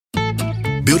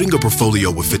Building a portfolio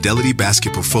with Fidelity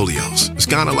Basket Portfolios is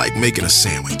kind of like making a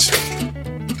sandwich.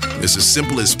 It's as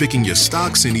simple as picking your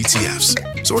stocks and ETFs,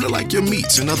 sort of like your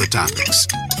meats and other toppings,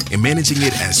 and managing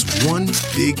it as one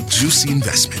big, juicy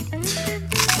investment.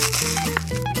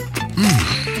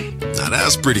 Now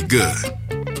that's pretty good.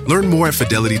 Learn more at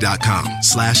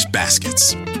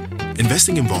fidelity.com/baskets.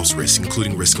 Investing involves risk,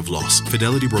 including risk of loss.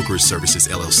 Fidelity Brokers Services,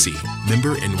 LLC.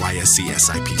 Member NYSE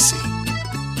SIPC.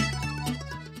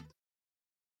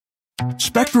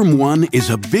 Spectrum One is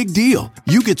a big deal.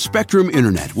 You get Spectrum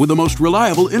Internet with the most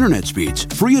reliable internet speeds,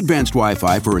 free advanced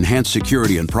Wi-Fi for enhanced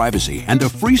security and privacy, and a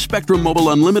free Spectrum Mobile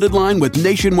Unlimited line with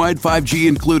nationwide 5G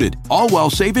included, all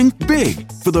while saving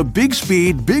big. For the big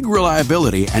speed, big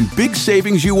reliability, and big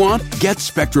savings you want, get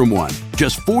Spectrum One.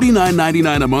 Just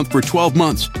 $49.99 a month for 12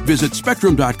 months. Visit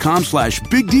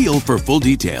spectrum.com/big deal for full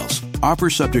details.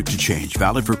 Offer subject to change.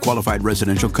 Valid for qualified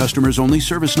residential customers only.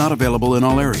 Service not available in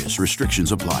all areas.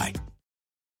 Restrictions apply.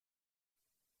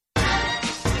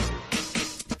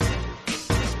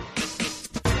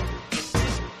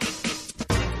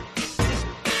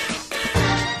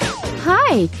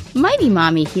 Hi, Mighty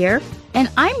Mommy here,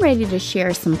 and I'm ready to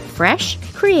share some fresh,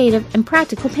 creative, and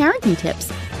practical parenting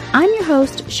tips. I'm your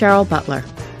host, Cheryl Butler.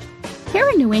 Here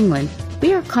in New England,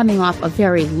 we are coming off a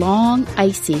very long,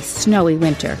 icy, snowy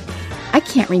winter. I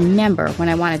can't remember when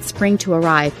I wanted spring to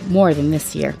arrive more than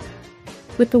this year.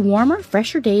 With the warmer,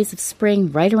 fresher days of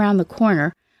spring right around the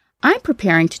corner, I'm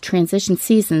preparing to transition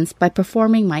seasons by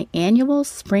performing my annual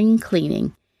spring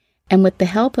cleaning. And with the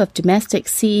help of Domestic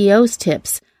CEO's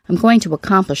tips, I'm going to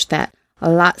accomplish that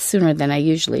a lot sooner than I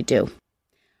usually do.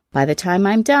 By the time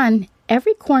I'm done,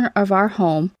 every corner of our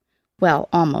home, well,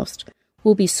 almost,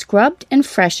 will be scrubbed and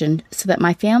freshened so that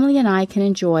my family and I can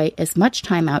enjoy as much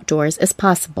time outdoors as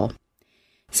possible.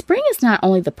 Spring is not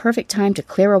only the perfect time to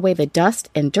clear away the dust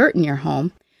and dirt in your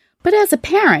home, but as a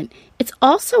parent, it's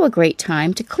also a great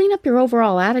time to clean up your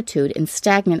overall attitude and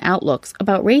stagnant outlooks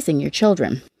about raising your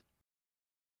children.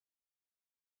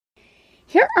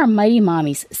 Here are Mighty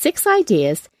Mommy's 6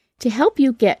 ideas to help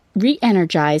you get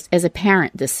re-energized as a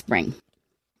parent this spring.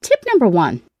 Tip number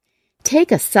 1,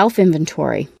 take a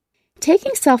self-inventory.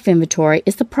 Taking self-inventory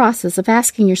is the process of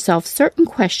asking yourself certain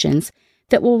questions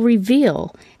that will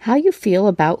reveal how you feel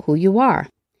about who you are.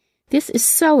 This is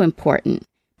so important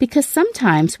because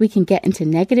sometimes we can get into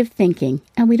negative thinking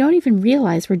and we don't even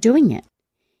realize we're doing it.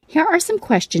 Here are some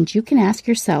questions you can ask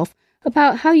yourself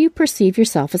about how you perceive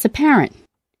yourself as a parent.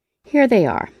 Here they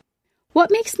are.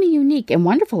 What makes me unique and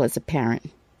wonderful as a parent?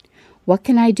 What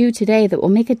can I do today that will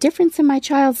make a difference in my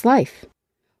child's life?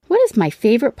 What is my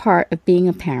favorite part of being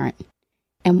a parent?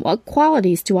 And what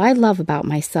qualities do I love about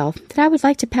myself that I would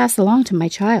like to pass along to my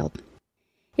child?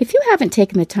 If you haven't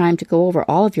taken the time to go over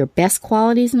all of your best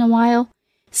qualities in a while,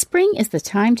 spring is the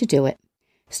time to do it.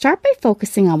 Start by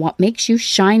focusing on what makes you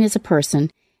shine as a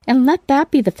person, and let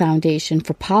that be the foundation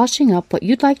for polishing up what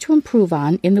you'd like to improve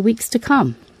on in the weeks to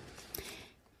come.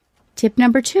 Tip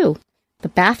number 2, the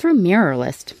bathroom mirror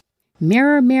list.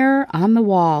 Mirror, mirror on the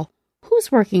wall.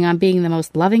 Who's working on being the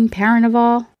most loving parent of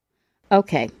all?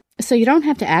 Okay, so you don't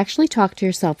have to actually talk to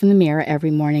yourself in the mirror every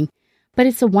morning, but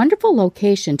it's a wonderful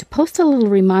location to post a little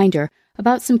reminder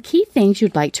about some key things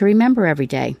you'd like to remember every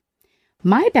day.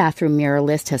 My bathroom mirror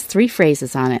list has 3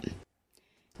 phrases on it.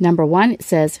 Number 1, it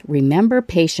says, remember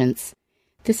patience.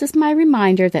 This is my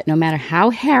reminder that no matter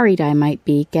how harried I might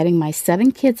be getting my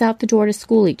 7 kids out the door to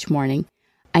school each morning,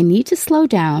 I need to slow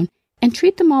down and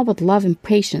treat them all with love and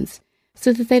patience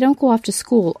so that they don't go off to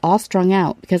school all strung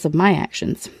out because of my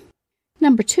actions.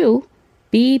 Number 2,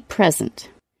 be present.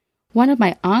 One of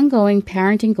my ongoing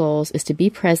parenting goals is to be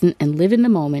present and live in the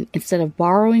moment instead of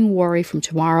borrowing worry from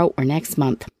tomorrow or next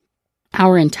month.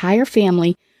 Our entire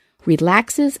family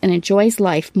relaxes and enjoys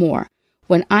life more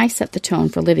when I set the tone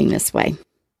for living this way.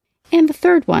 And the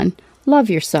third one, love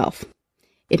yourself.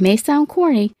 It may sound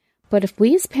corny, but if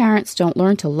we as parents don't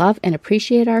learn to love and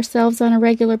appreciate ourselves on a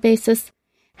regular basis,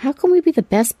 how can we be the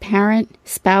best parent,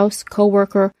 spouse,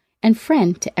 coworker, and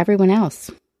friend to everyone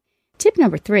else? Tip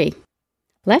number 3,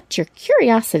 let your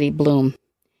curiosity bloom.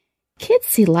 Kids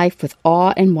see life with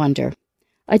awe and wonder.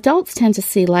 Adults tend to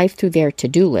see life through their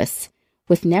to-do lists,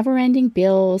 with never-ending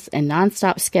bills and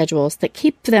nonstop schedules that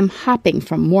keep them hopping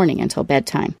from morning until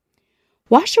bedtime.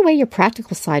 Wash away your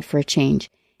practical side for a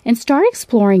change and start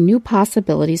exploring new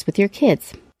possibilities with your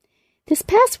kids. This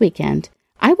past weekend,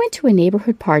 I went to a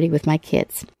neighborhood party with my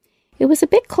kids. It was a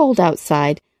bit cold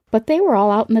outside, but they were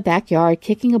all out in the backyard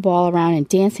kicking a ball around and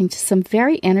dancing to some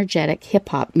very energetic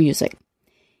hip-hop music.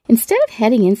 Instead of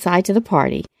heading inside to the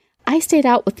party, I stayed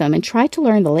out with them and tried to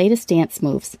learn the latest dance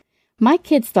moves. My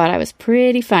kids thought I was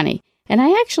pretty funny and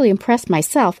I actually impressed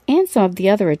myself and some of the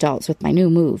other adults with my new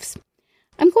moves.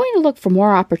 I'm going to look for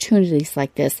more opportunities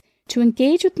like this to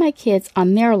engage with my kids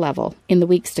on their level in the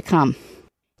weeks to come.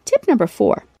 Tip number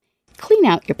 4, clean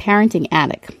out your parenting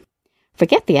attic.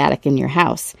 Forget the attic in your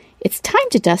house. It's time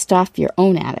to dust off your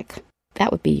own attic.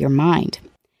 That would be your mind.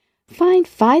 Find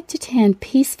 5 to 10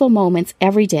 peaceful moments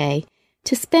every day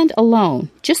to spend alone,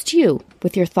 just you,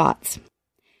 with your thoughts.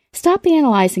 Stop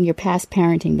analyzing your past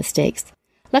parenting mistakes.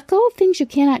 Let go of things you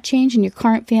cannot change in your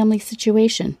current family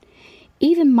situation.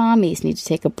 Even mommies need to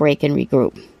take a break and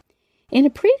regroup. In a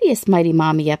previous Mighty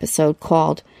Mommy episode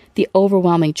called The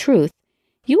Overwhelming Truth,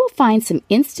 you will find some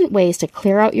instant ways to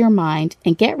clear out your mind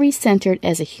and get recentered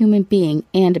as a human being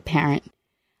and a parent.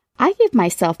 I give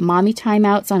myself mommy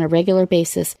timeouts on a regular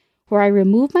basis where I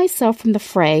remove myself from the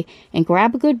fray and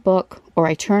grab a good book, or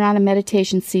I turn on a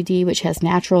meditation CD which has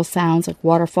natural sounds like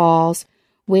waterfalls,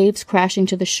 waves crashing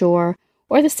to the shore,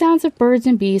 or the sounds of birds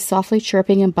and bees softly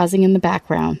chirping and buzzing in the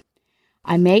background.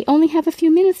 I may only have a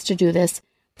few minutes to do this,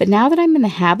 but now that I'm in the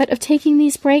habit of taking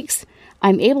these breaks,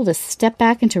 I'm able to step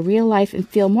back into real life and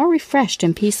feel more refreshed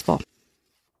and peaceful.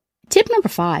 Tip number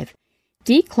 5,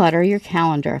 declutter your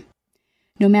calendar.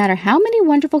 No matter how many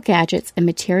wonderful gadgets and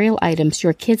material items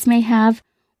your kids may have,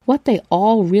 what they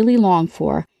all really long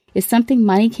for is something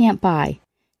money can't buy,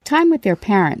 time with their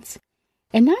parents.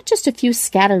 And not just a few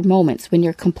scattered moments when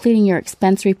you're completing your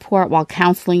expense report while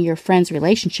counseling your friend's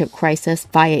relationship crisis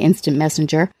via instant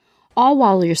messenger, all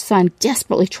while your son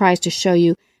desperately tries to show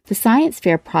you the science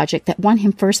fair project that won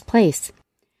him first place.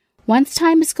 Once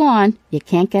time is gone, you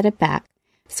can't get it back.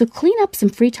 So clean up some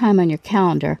free time on your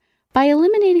calendar by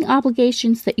eliminating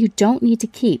obligations that you don't need to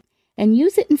keep and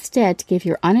use it instead to give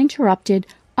your uninterrupted,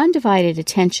 undivided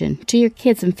attention to your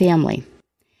kids and family.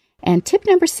 And tip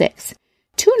number 6,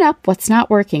 tune up what's not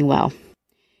working well.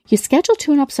 You schedule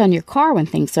tune-ups on your car when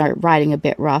things are riding a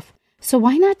bit rough, so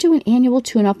why not do an annual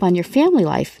tune-up on your family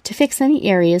life to fix any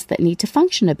areas that need to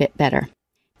function a bit better?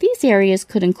 These areas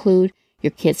could include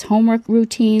your kids' homework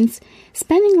routines,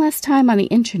 spending less time on the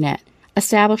internet,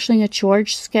 establishing a chore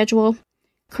schedule,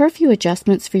 curfew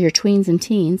adjustments for your tweens and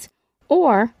teens,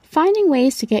 or finding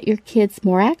ways to get your kids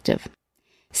more active.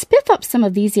 Spiff up some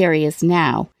of these areas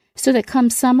now so that come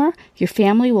summer, your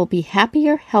family will be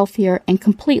happier, healthier, and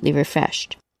completely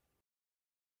refreshed.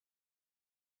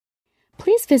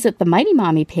 Please visit the Mighty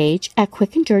Mommy page at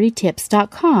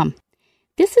quickanddirtytips.com.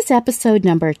 This is episode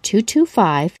number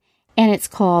 225, and it's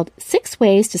called 6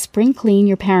 Ways to Spring Clean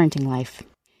Your Parenting Life.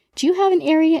 Do you have an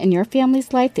area in your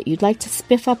family's life that you'd like to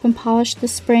spiff up and polish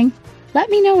this spring? Let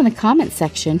me know in the comments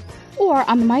section or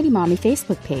on the Mighty Mommy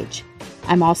Facebook page.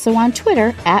 I'm also on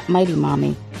Twitter at Mighty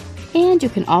Mommy. And you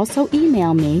can also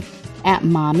email me at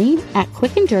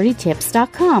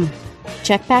mommy@quickanddirtytips.com.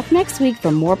 Check back next week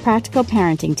for more practical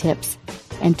parenting tips.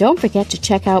 And don't forget to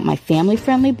check out my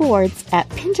family-friendly boards at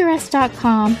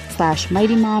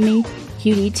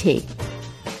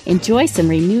pinterest.com/mightymommyqdt. Enjoy some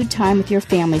renewed time with your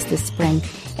families this spring.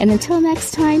 And until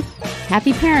next time,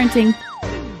 happy parenting!